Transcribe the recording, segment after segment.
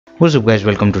What's up guys,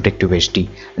 welcome to TechTube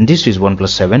and this is OnePlus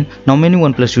 7. Now many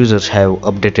OnePlus users have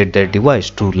updated their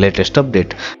device to latest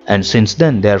update, and since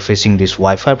then they are facing this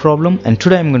Wi-Fi problem, and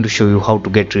today I'm going to show you how to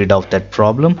get rid of that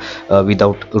problem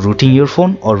without rooting your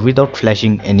phone or without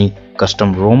flashing any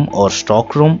custom ROM or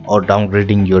stock ROM or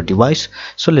downgrading your device.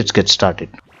 So let's get started.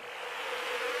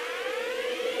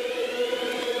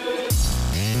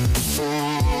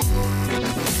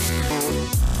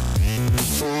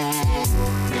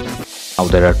 Now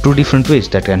there are two different ways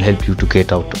that can help you to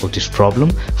get out of this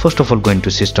problem. First of all, go into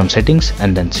system settings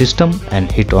and then system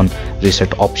and hit on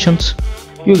reset options.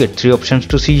 You get three options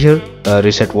to see here: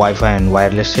 reset Wi-Fi and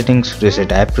wireless settings,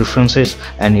 reset app preferences,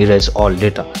 and erase all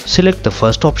data. Select the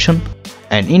first option,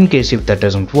 and in case if that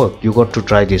doesn't work, you got to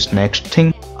try this next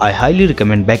thing. I highly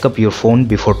recommend backup your phone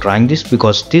before trying this,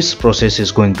 because this process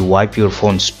is going to wipe your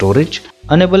phone's storage.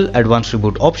 Enable advanced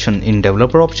reboot option in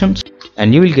developer options,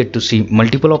 and you will get to see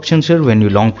multiple options here when you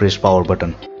long press power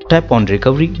button. Tap on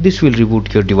recovery. This will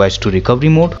reboot your device to recovery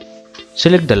mode.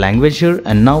 Select the language here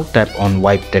and now tap on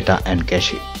wipe data and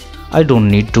cache. I don't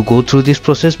need to go through this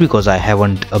process because I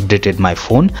haven't updated my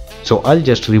phone, so I'll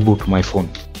just reboot my phone.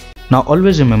 Now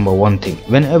always remember one thing: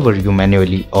 whenever you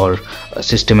manually or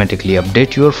systematically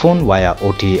update your phone via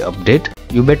OTA update,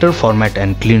 you better format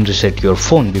and clean reset your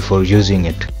phone before using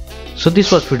it. So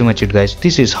this was pretty much it guys.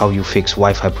 This is how you fix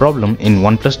Wi-Fi problem in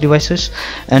OnePlus devices,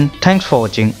 and thanks for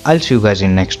watching. I'll see you guys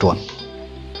in next one.